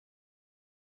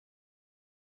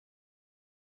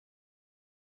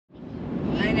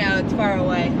I know, it's far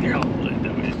away. Here, I'll let it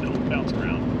that way. Don't bounce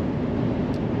around.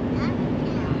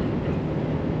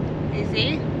 You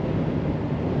see?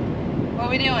 What are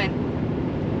we doing?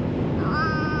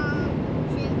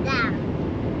 Sit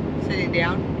down. Sitting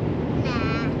down?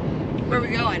 Nah. Where are we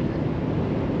going?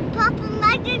 Papa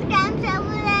Mike is down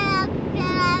somewhere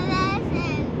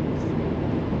lessons.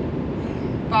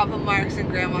 Papa Mark's and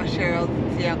Grandma Cheryl's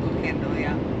and see Uncle Kendall,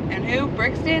 yeah. And who?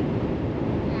 Brixton?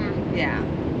 Yeah. Yeah.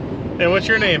 Hey, what's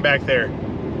your name back there?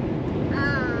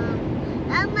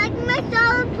 I'm like my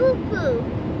dollar poo poo.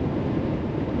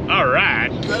 All right.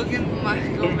 Logan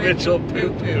Michael Mitchell Poo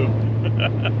Poo.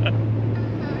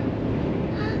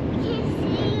 Can't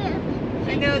see it.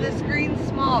 I know the screen's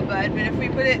small, bud, but if we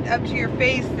put it up to your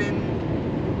face, then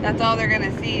that's all they're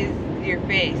gonna see is your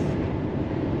face.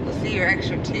 They'll see your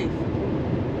extra tooth.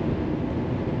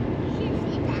 Can't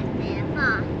see back there,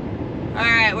 huh?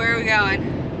 Alright, where are we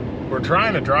going? We're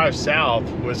trying to drive south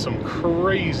with some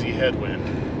crazy headwind.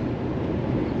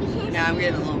 Now I'm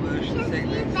getting a little motion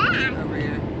sickness over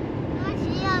here.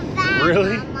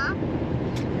 Really?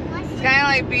 It's kind of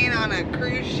like being on a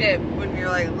cruise ship when you're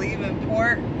like leaving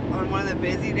port on one of the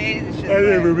busy days. It's just I've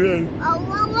like, never been. Oh,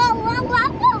 whoa, whoa, whoa,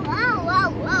 whoa, whoa, whoa,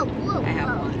 whoa, whoa. I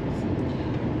have once.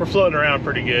 We're floating around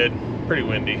pretty good. Pretty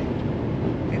windy.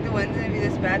 Think the wind's gonna be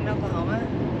this bad in Oklahoma?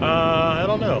 I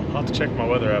don't know. I'll have to check my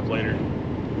weather app later.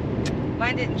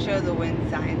 Mine didn't show the wind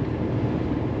sign.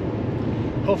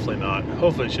 Hopefully not.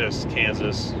 Hopefully it's just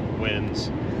Kansas winds.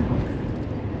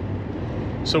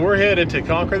 So we're headed to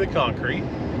Conquer the Concrete.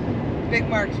 Big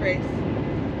Marc's race.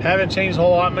 Haven't changed a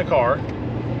whole lot in the car.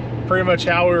 Pretty much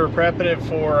how we were prepping it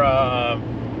for,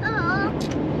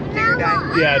 Dig or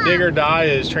die. yeah, dig or die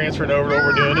is transferring over to what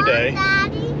we're doing today.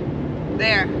 Daddy,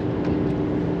 There.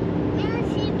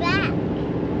 let's see back.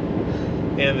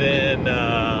 And then,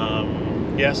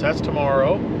 yes, that's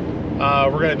tomorrow.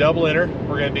 We're going to double enter.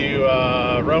 We're going to do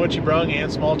run what you brung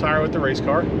and small tire with the race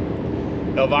car.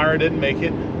 Elvira didn't make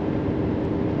it.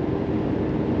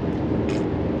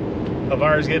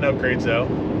 Elvira's getting upgrades though.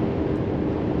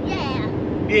 Yeah.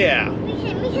 Yeah. We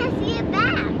can see it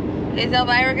back. Is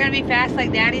Elvira gonna be fast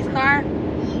like Daddy's car?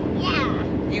 Yeah.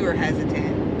 You were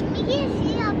hesitant. We can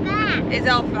see it back. Is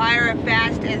Elvira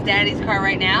fast as Daddy's car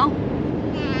right now?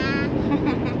 Nah.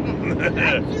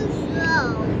 I'm too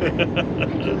slow.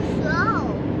 I'm too slow.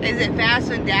 Is it fast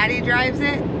when Daddy drives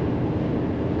it?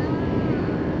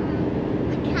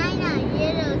 I'm kind of a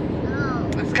little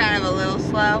slow. It's kind of a little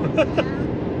slow.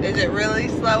 Is it really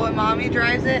slow when Mommy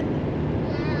drives it?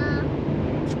 Yeah.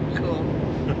 Cool.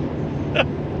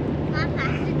 Not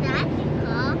fast as Daddy's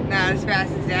car. Not as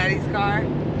fast as Daddy's car?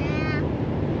 Yeah.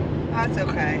 That's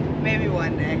okay. Maybe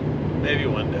one day. Maybe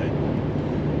one day.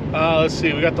 Let's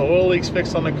see. We got the oil leaks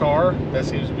fixed on the car. That's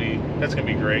gonna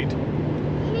be great. We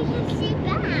can see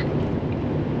back. We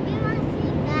want to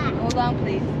see back. Hold on,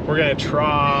 please. We're gonna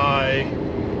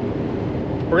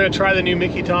try the new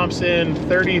Mickey Thompson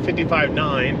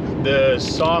 3055-9, the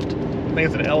soft, I think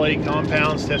it's an L8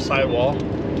 compound stiff sidewall.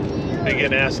 Been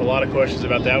getting asked a lot of questions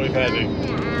about that. We've had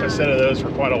a set of those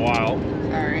for quite a while.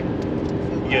 Sorry.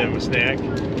 Get him a snack.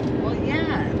 Well,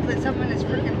 yeah. Put something in his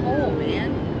freaking hole,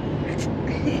 man. Yes.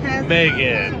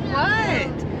 Megan. What?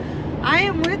 I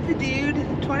am with the dude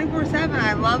 24/7.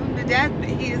 I love him to death, but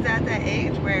he is at that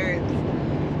age where it's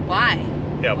why?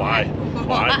 Yeah, why?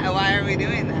 Why? Why are we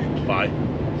doing that? Why?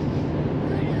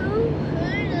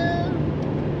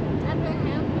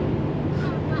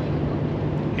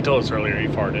 He told us earlier he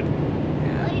farted.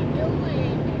 What are you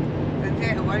doing? That's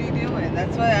it. What are you doing?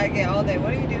 That's what I get all day.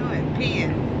 What are you doing?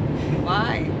 Peeing.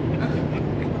 Why?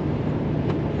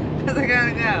 Because I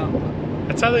gotta go.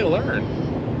 That's how they learn.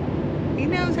 He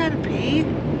knows how to pee.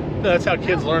 No, that's how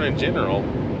kids learn in general.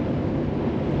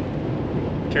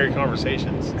 Carry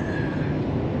conversations.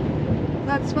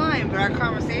 That's fine, but our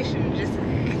conversation just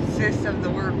consists of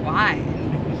the word why.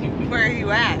 Where are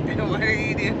you at? What are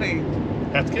you doing?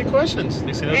 That's good questions. At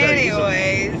least he knows how to use them.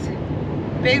 Anyways,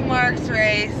 Big Marc's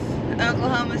race,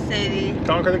 Oklahoma City,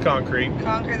 Conquer the Concrete.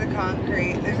 Conquer the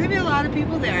Concrete. There's gonna be a lot of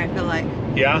people there, I feel like.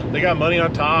 Yeah, they got money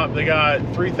on top. They got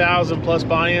 3,000 plus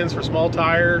buy-ins for small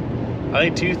tire. I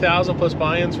think 2,000 plus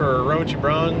buy-ins for run what you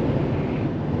brung.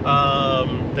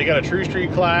 They got a True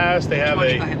Street class. They have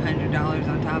 $2,500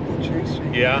 on top of the True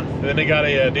Street. yeah. And then they got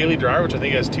a daily driver, which I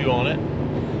think has 2 on it.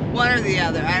 One or the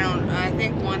other. I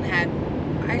think one had.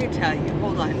 I can tell you.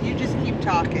 Hold on. You just keep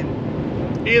talking.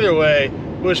 Either way,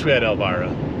 wish we had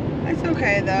Elvira. It's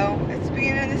okay though. It's the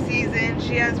beginning of the season.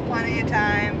 She has plenty of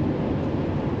time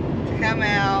to come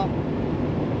out.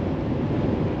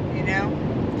 You know?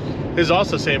 This is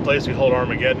also the same place we hold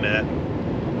Armageddon at.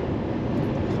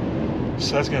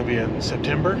 So that's going to be in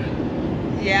September.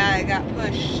 Yeah, it got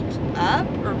pushed up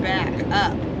or back?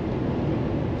 Up.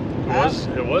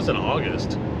 It was in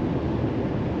August.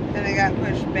 Then it got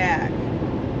pushed back.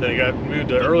 Then it got moved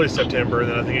to early September,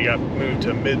 and then I think it got moved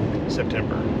to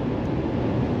mid-September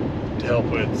to help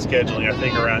with scheduling, I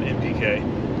think, around MPK.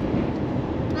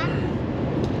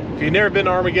 If you've never been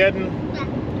to Armageddon,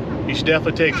 you should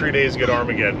definitely take 3 days to go to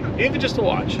Armageddon, even just to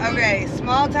watch. Okay,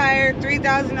 small tire,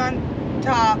 3,000 on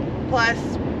top plus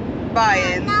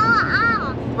buy-ins.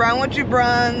 Run what you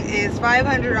brung is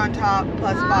 500 on top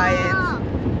plus buy-ins.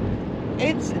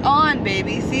 It's on,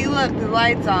 baby. See, look, the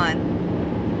light's on.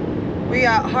 We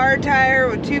got hard tire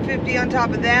with 250 on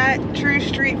top of that. True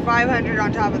Street 500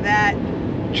 on top of that.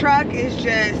 Truck is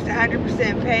just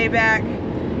 100% payback,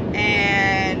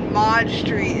 and Mod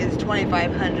Street is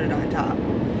 2,500 on top.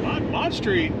 Mod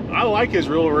Street, I like his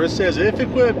rule where it says if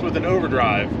equipped with an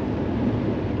overdrive.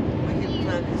 We can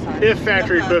focus on If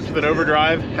factory equipped with an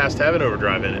overdrive, has to have an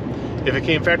overdrive in it. If it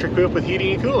came factory equipped with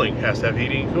heating and cooling, has to have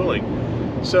heating and cooling.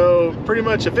 So pretty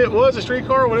much, if it was a street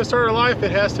car when it started life, it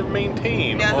has to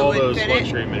maintain all those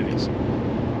luxury amenities.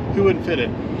 Who wouldn't fit it?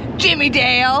 Jimmy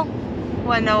Dale.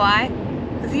 Wanna know why?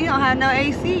 Because he don't have no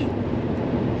AC.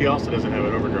 He also doesn't have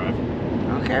an overdrive.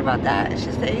 I don't care about that. It's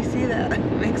just the AC that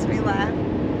makes me laugh.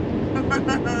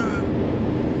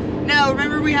 No,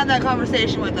 remember we had that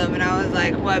conversation with him, and I was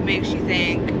like, what makes you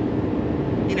think,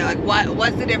 you know, like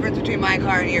what's the difference between my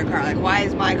car and your car? Like, why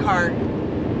is my car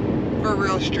for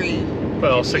real street?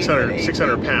 Well,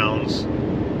 600 pounds,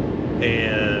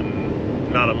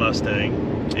 and not a Mustang,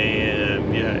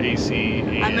 and yeah, AC.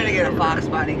 And I'm gonna get a Fox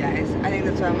body, guys. I think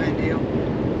that's what I'm gonna do.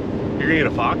 You're gonna get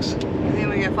a Fox? I think I'm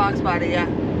gonna get a Fox body, yeah.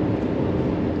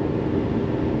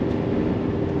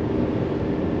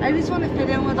 I just want to fit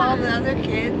in with all the other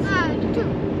kids.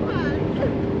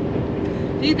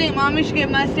 Do you think Mommy should get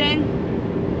Mustang?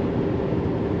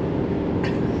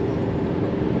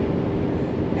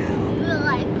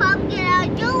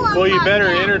 Well, you better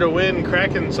enter to win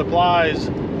Kraken Supplies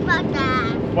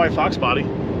White Fox body.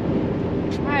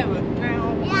 I would.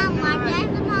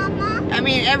 I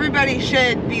mean, everybody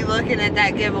should be looking at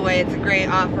that giveaway. It's a great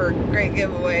offer, great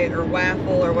giveaway, or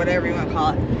waffle, or whatever you want to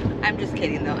call it. I'm just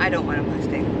kidding, though. I don't want a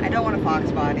Mustang. I don't want a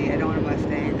Fox body. I don't want a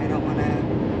Mustang. I don't want a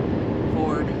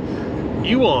Ford.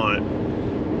 You want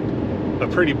a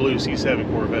pretty blue C7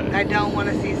 Corvette. I don't want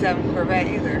a C7 Corvette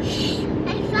either.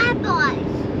 Inside voice.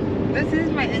 This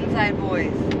is my inside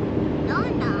voice. No,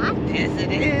 not. Yes,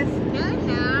 it is. No,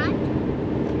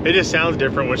 not. It just sounds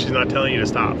different when she's not telling you to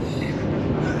stop.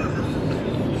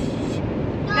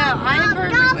 No, I'm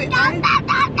perfectly.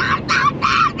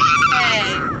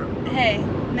 Hey,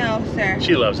 no, sir.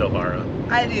 She loves Elvira.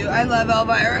 I do. I love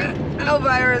Elvira.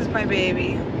 Elvira's my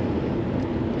baby.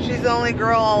 She's the only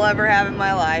girl I'll ever have in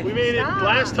my life. We made it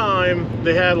last time.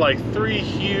 They had like 3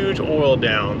 huge oil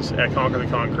downs at Conquer the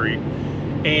Concrete,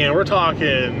 and we're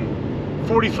talking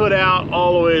 40 foot out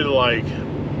all the way to like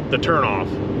the turnoff.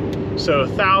 So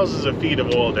thousands of feet of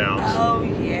oil downs. Oh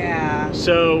yeah.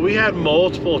 So we had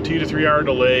multiple 2 to 3 hour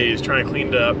delays trying to clean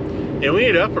it up, and we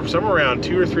ended up somewhere around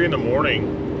 2 or 3 in the morning,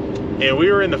 and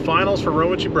we were in the finals for Run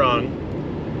What You Brung,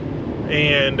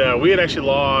 and we had actually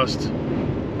lost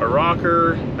a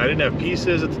rocker. I didn't have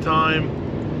pieces at the time,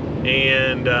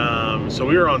 and so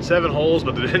we were on 7 holes,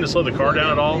 but they didn't slow the car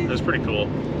down at all. It was pretty cool.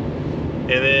 And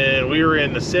then we were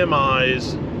in the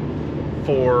semis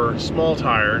for small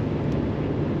tire.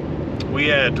 We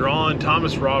had drawn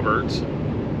Thomas Roberts,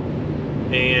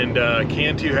 and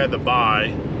Cantu had the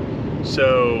bye.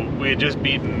 So we had just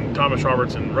beaten Thomas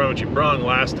Roberts and Run What You Brung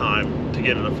last time to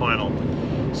get in the final.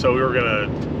 So we were gonna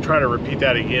try to repeat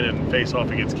that again and face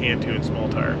off against Cantu and small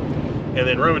tire. And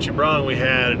then Run What You Brung, we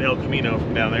had an El Camino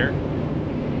from down there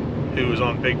who was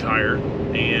on big tire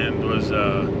and was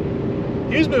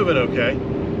he was moving okay.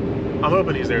 I'm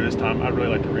hoping he's there this time. I'd really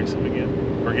like to race him again,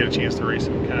 or get a chance to race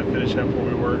him, kind of finish up where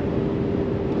we were.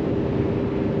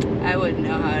 I wouldn't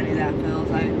know how any of that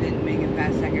feels. I didn't make it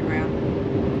past second round.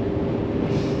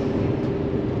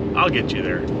 I'll get you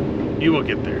there. You will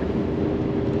get there.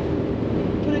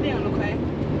 Put it down, okay?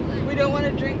 We don't want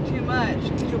to drink too much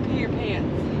because you'll pee your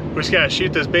pants. We just gotta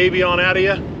shoot this baby on out of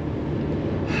you.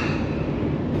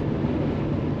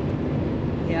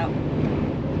 Yep.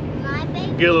 My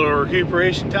baby. Get a little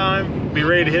recuperation time. Be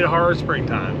ready to hit hard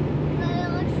springtime.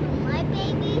 My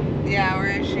baby. Yeah,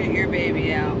 we're gonna shoot your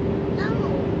baby out. No.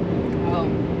 Oh.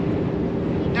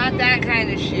 Not that kind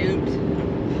of shoot.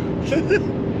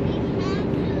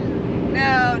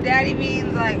 No, Daddy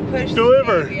means like push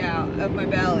Deliver. the baby out of my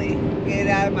belly. Get it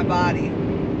out of my body.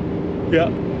 Yeah.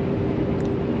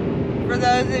 For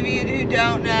those of you who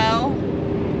don't know,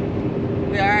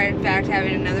 We are, in fact,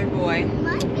 having another boy.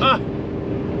 Ah,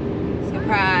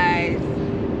 Surprise.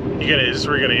 is this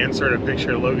where you're gonna insert a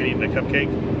picture of Logan eating a cupcake?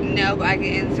 Nope, I can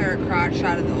insert a crotch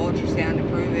shot of the ultrasound to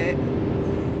prove it.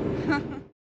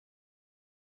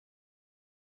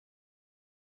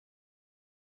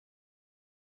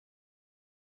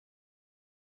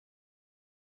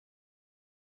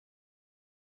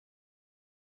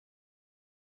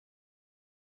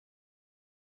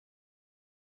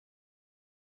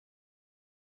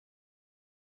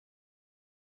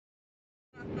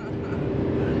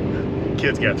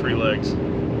 Kid's got 3 legs.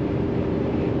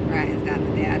 Ryan's not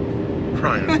the dad.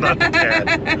 Ryan's not the dad.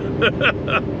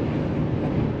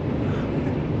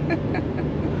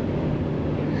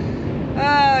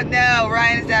 Oh no,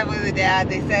 Ryan is definitely the dad.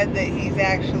 They said that he's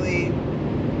actually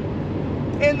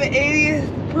in the 80th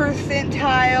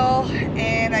percentile,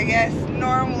 and I guess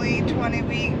normally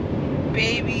 20-week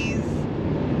babies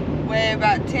weigh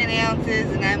about 10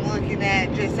 ounces, and I'm looking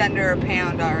at just under a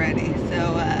pound already.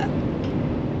 So, oh.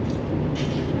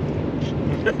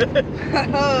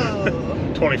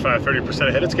 25-30%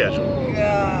 ahead of schedule.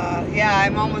 Yeah,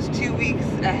 I'm almost 2 weeks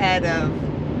ahead of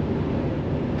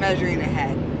measuring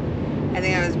ahead. I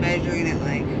think I was measuring at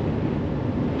like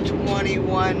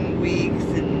 21 weeks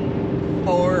and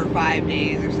 4 or 5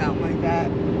 days or something like that.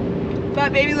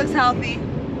 But baby looks healthy.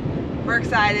 We're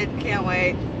excited. Can't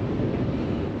wait.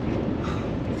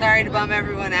 Sorry to bum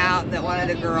everyone out that wanted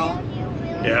a girl.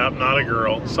 Yeah, I'm not a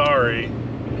girl. Sorry.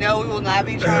 No, we will not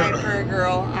be trying for a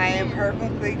girl. I am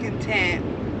perfectly content.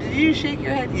 Did you shake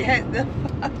your head? Yes. The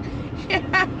fuck?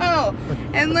 Yeah.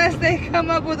 Unless they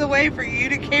come up with a way for you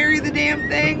to carry the damn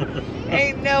thing,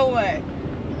 ain't no way.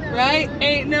 Right?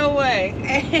 Ain't no way.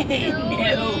 Ain't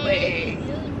no way.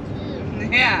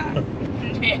 Yeah.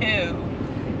 No.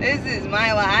 This is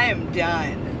my life. I am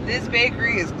done. This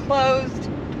bakery is closed.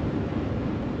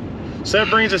 So that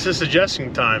brings us to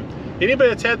suggestion time. Anybody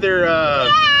that's had their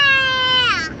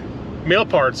male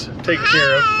parts taken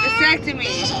care of?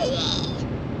 Vasectomy.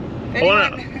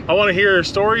 I want to hear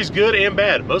stories, good and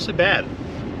bad. Mostly bad.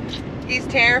 He's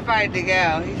terrified to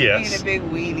go. He's being a big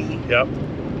weenie. Yep.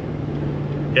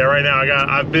 Yeah, right now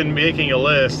I've been making a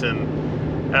list,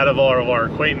 and out of all of our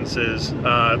acquaintances,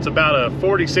 it's about a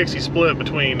 40-60 split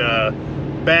between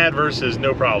bad versus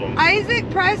no problem. Isaac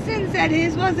Preston said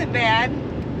his wasn't bad.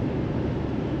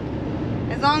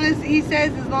 As long as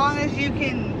you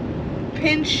can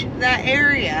pinch that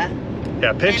area.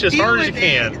 Yeah, pinch as hard as you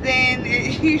can. Then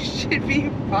you should be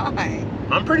fine.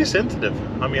 I'm pretty sensitive.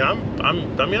 I mean,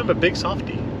 I'm a big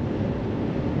softie.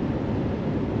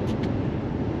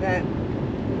 That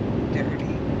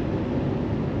dirty.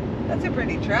 That's a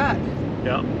pretty truck.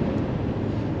 Yeah.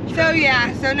 So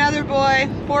yeah, so another boy,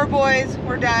 4 boys,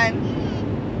 we're done.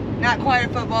 Not quite a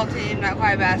football team, not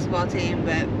quite a basketball team,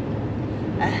 but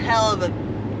a hell of a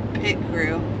pit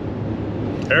crew.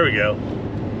 There we go.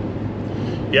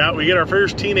 Yeah, we get our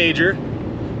first teenager.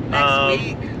 Next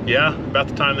week. Yeah, about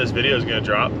the time this video is going to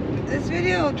drop. This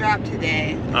video will drop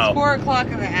today. It's 4 o'clock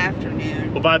in the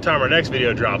afternoon. Well, by the time our next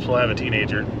video drops, we'll have a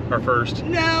teenager. Our first.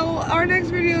 No, our next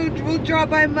video will drop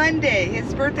by Monday.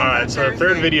 His birthday's on Alright, so the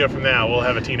third video from now, we'll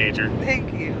have a teenager.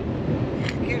 Thank you.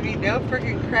 Give me no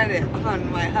freaking credit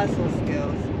on my hustle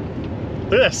skills.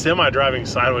 Look at that semi driving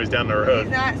sideways down the road.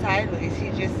 He's not sideways,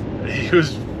 He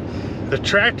was... The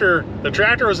tractor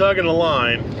was hugging the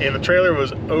line, and the trailer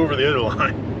was over the other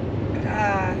line.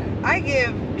 I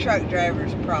give truck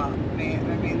drivers props, man.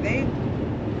 I mean,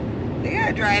 they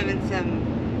got driving some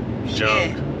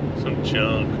junk. Shit. Some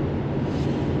junk.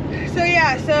 So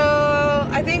yeah, so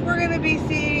I think we're gonna be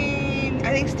seeing.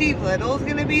 I think Steve Little's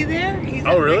gonna be there. He's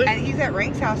really? He's at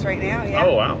Rink's house right now. Yeah.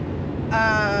 Oh wow.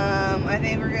 I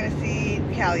think we're gonna see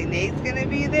Callie Nate's gonna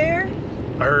be there.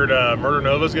 I heard Murder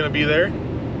Nova's gonna be there.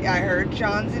 I heard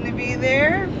Sean's gonna be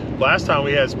there. Last time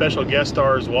we had special guest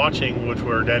stars watching, which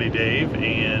were Daddy Dave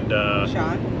and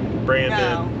Sean. Brandon.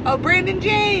 No. Oh, Brandon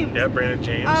James. Yeah, Brandon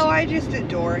James. Oh, I just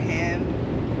adore him.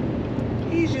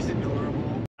 He's just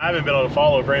adorable. I haven't been able to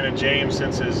follow Brandon James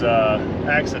since his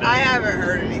accident. I haven't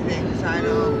heard anything, so I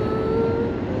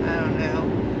don't know.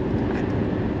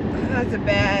 That's a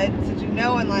bad situation.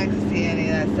 No one likes to see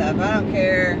any of that stuff. I don't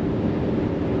care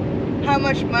how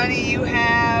much money you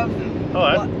have.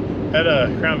 Oh, that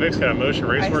Crown Vic's got a Motion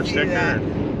Racework sticker. That.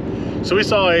 So we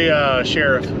saw a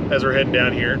sheriff as we're heading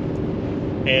down here,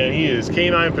 and he is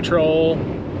Canine Patrol,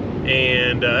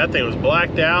 and that thing was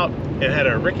blacked out and had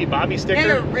a Ricky Bobby sticker. It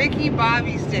had a Ricky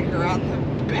Bobby sticker on the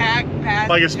back passenger.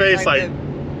 Like his face,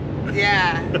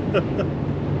 yeah.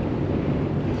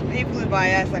 He flew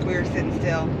by us like we were sitting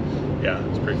still. Yeah,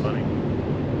 it's pretty funny.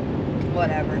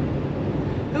 Whatever.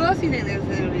 Who else do you think is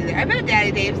going to be there? I bet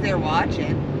Daddy Dave's there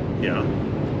watching. Yeah.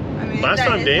 I mean, Last is that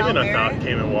time his David home I thought area?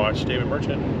 came and watched, David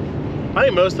Merchant. I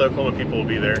think most of the Oklahoma people will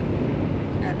be there.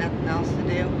 Got nothing else to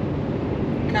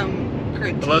do. Come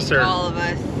critique Unless they're- all of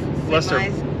us. unless they're-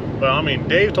 semis. Well, I mean,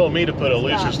 Dave told me to put a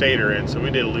looser Stop. stator in, so we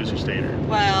did a looser stator.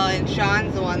 Well, and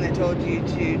Sean's the one that told you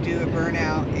to do a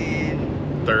burnout in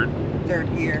Third. third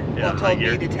gear. Yeah, Well, high told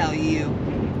gear. me to tell you.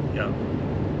 Yeah.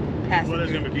 Pass Weather's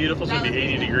it gonna through. be beautiful. It's gonna be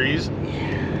 80 degrees.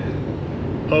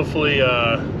 Yeah. Hopefully,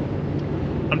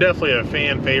 I'm definitely a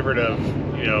fan favorite of,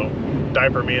 you know,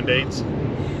 diaper mandates.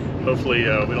 Hopefully, we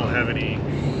don't have any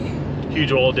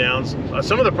huge oil downs.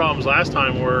 Some of the problems last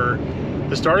time were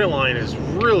the starting line is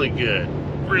really good,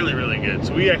 really, really good.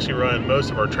 So we actually run most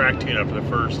of our track tune up for the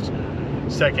first,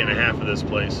 second and a half of this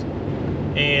place.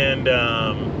 And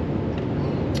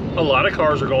a lot of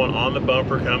cars are going on the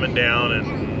bumper, coming down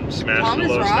and smashing Thomas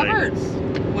the low snake. Roberts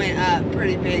went up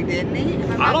pretty big, didn't he? If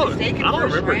I'm I not don't mistaken, remember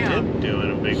first round. him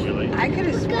doing a big wheelie. I could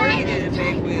have sworn he did a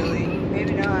big wheelie.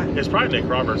 Maybe not. It's probably Nick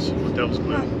Roberts with Devil's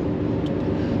Clue.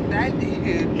 That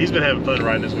dude. He's been having fun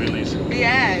riding his wheelies. He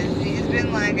has. He's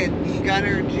been like a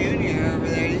Gunner Jr. over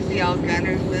there. You see all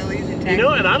Gunner's wheelies in Texas? You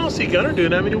know, and I don't see Gunner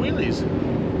doing that many wheelies.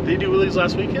 Did he do wheelies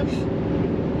last weekend?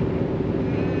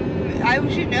 I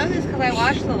should know this because I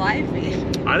watched the live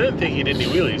feed. I didn't think he did any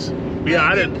wheelies. But yeah,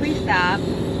 I Then didn't. Please stop.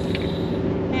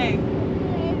 Hey.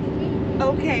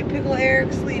 Okay, Pickle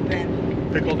Eric's sleeping.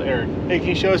 Pickled Eric. Hey, can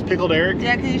you show us Pickled Eric?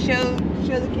 Yeah, can you show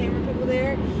the camera Pickled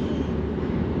Eric?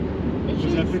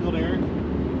 Was that Pickled Eric?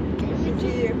 Which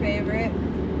is your favorite?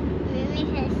 Mimi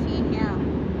has seen no.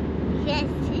 She has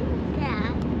seen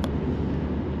that.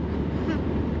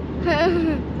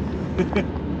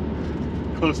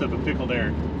 Close up of Pickled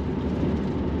Eric.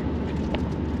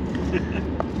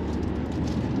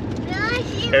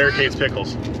 Eric hates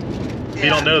pickles. If you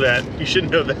don't know that, you should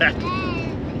know that.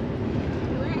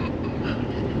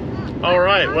 All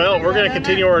right, well, we're going to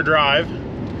continue our drive.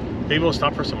 Maybe we'll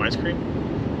stop for some ice cream.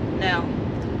 No.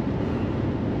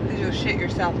 Because you'll shit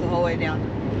yourself the whole way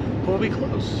down. We'll be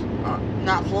close.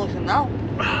 Not close enough.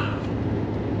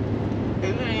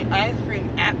 You're gonna eat ice cream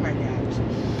at my dad's.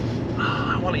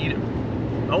 I want to eat it.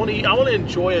 I want to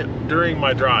enjoy it during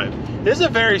my drive. This is a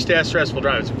very stressful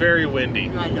drive. It's very windy.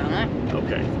 You want donut?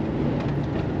 Okay.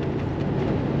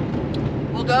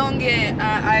 We'll go and get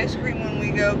ice cream when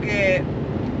we go get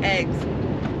eggs.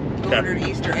 We Okay. ordered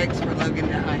Easter eggs for Logan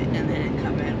tonight, and they didn't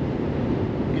come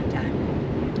in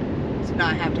time. So now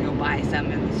I have to go buy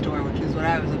some in the store, which is what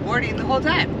I was avoiding the whole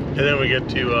time. And then we get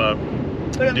to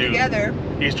Put them do together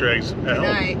Easter eggs at home.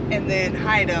 tonight, and then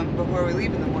hide them before we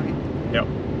leave in the morning. Yep.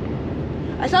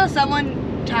 I saw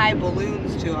someone tie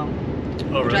balloons to them,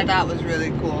 Oh, which I really? thought was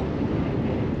really cool.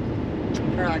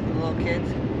 For like the little kids.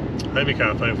 That'd be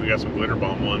kind of funny if we got some glitter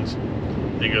bomb ones.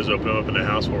 He goes open them up in the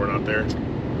house while we're not there.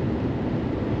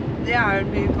 Yeah,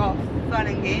 it'd be all fun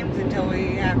and games until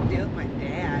we have to deal with my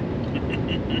dad.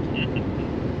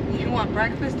 You want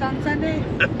breakfast on Sunday?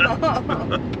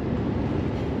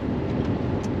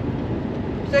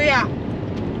 So yeah,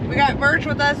 we got merch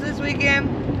with us this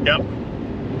weekend. Yep.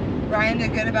 Ryan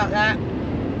did good about that.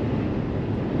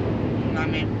 I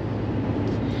mean,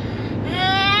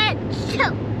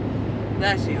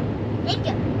 bless you. Thank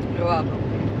you. You're welcome.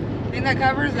 I think that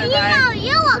covers it.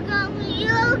 You're welcome.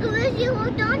 You're welcome if you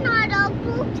don't know how to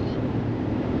poopy.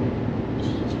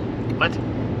 What?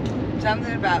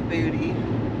 Something about booty.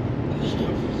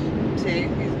 See,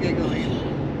 he's giggling.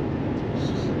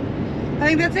 I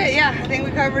think that's it. Yeah, I think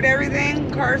we covered everything.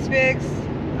 Car's fixed.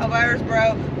 Elvira's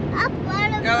broke.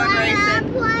 Going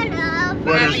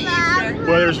racing.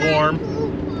 Weather's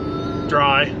warm.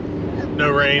 Dry.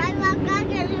 No rain.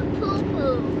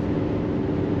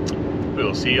 We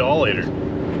will see you all later.